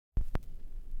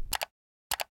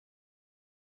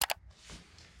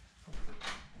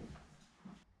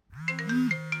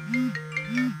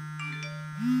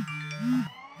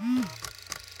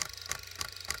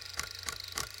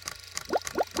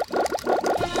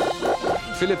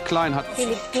Philipp Klein hat...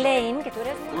 Philipp Klein, que tú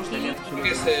eres...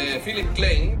 Que es Philipp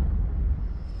Klein.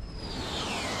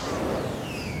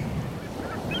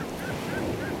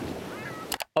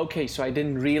 Okay, so I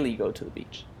didn't really go to the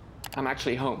beach. I'm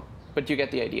actually home, but you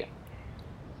get the idea.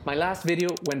 My last video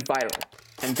went viral,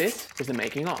 and this is the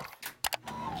making of.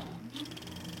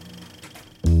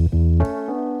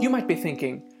 You might be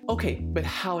thinking, okay, but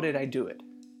how did I do it?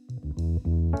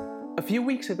 A few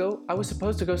weeks ago, I was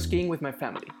supposed to go skiing with my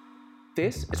family.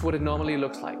 This is what it normally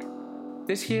looks like.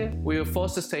 This year, we were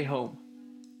forced to stay home.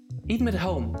 Even at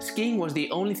home, skiing was the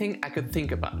only thing I could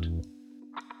think about.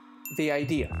 The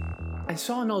idea. I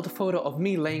saw an old photo of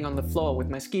me laying on the floor with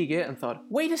my ski gear and thought,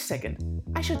 wait a second,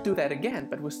 I should do that again,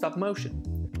 but with stop motion.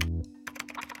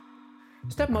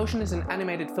 Stop motion is an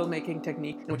animated filmmaking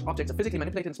technique in which objects are physically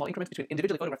manipulated in small increments between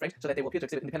individually photographed frames so that they will appear to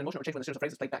exhibit independent motion or change when the series of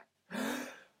frames is played back.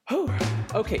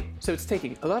 Okay, so it's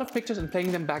taking a lot of pictures and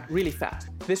playing them back really fast.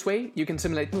 This way, you can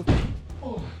simulate movement.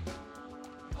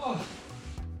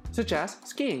 Such as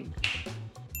skiing.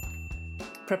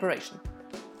 Preparation.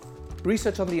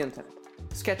 Research on the internet.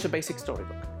 Sketch a basic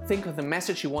storybook. Think of the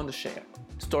message you want to share.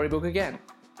 Storybook again.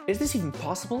 Is this even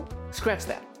possible? Scratch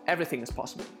that. Everything is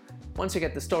possible. Once you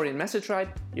get the story and message right,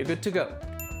 you're good to go.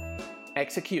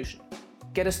 Execution.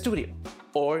 Get a studio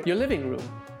or your living room.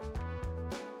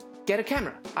 Get a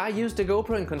camera. I used the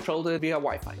GoPro and controlled it via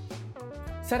Wi-Fi.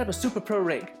 Set up a super pro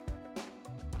rig.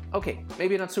 Okay,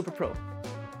 maybe not super pro.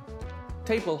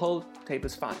 Tape will hold, tape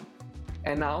is fine.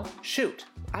 And now, shoot.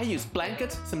 I used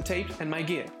blankets, some tape and my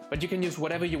gear, but you can use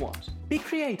whatever you want. Be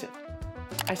creative.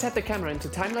 I set the camera into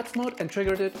time-lapse mode and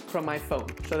triggered it from my phone,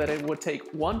 so that it would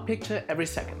take one picture every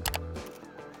second.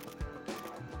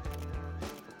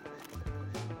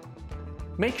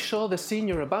 Make sure the scene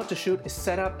you're about to shoot is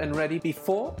set up and ready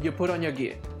before you put on your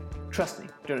gear. Trust me,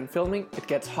 during filming it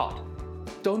gets hot.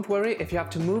 Don't worry if you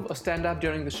have to move or stand up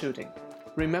during the shooting.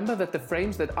 Remember that the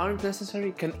frames that aren't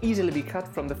necessary can easily be cut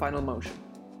from the final motion.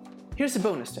 Here's a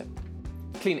bonus tip.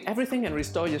 Clean everything and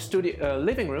restore your studio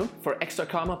living room for extra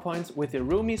karma points with your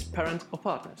roomies, parents or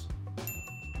partners.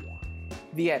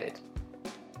 The edit.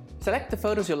 Select the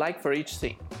photos you like for each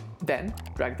scene. Then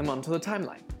drag them onto the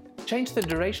timeline. Change the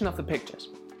duration of the pictures.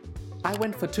 I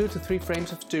went for 2 to 3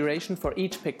 frames of duration for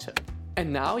each picture.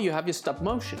 And now you have your stop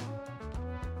motion.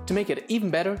 To make it even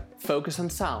better, focus on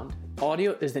sound.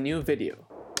 Audio is the new video.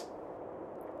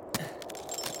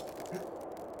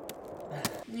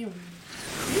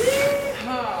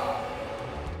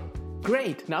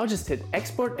 Great! Now just hit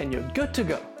export and you're good to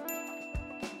go.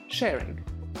 Sharing.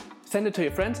 Send it to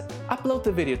your friends, upload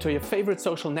the video to your favorite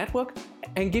social network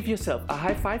and give yourself a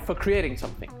high five for creating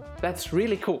something. That's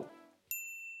really cool.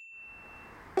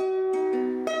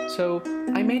 So,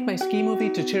 I made my ski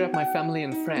movie to cheer up my family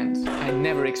and friends. I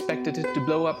never expected it to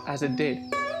blow up as it did.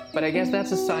 But I guess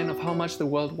that's a sign of how much the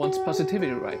world wants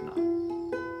positivity right now.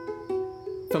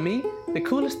 For me, the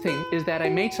coolest thing is that I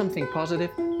made something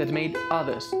positive that made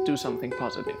others do something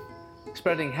positive,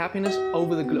 spreading happiness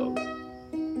over the globe.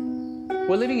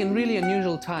 We're living in really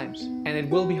unusual times, and it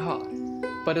will be hard.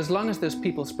 But as long as there's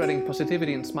people spreading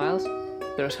positivity and smiles,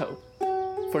 there's hope.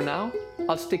 For now,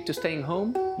 I'll stick to staying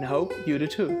home and hope you do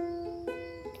too.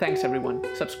 Thanks everyone,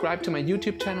 subscribe to my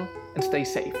YouTube channel and stay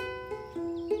safe.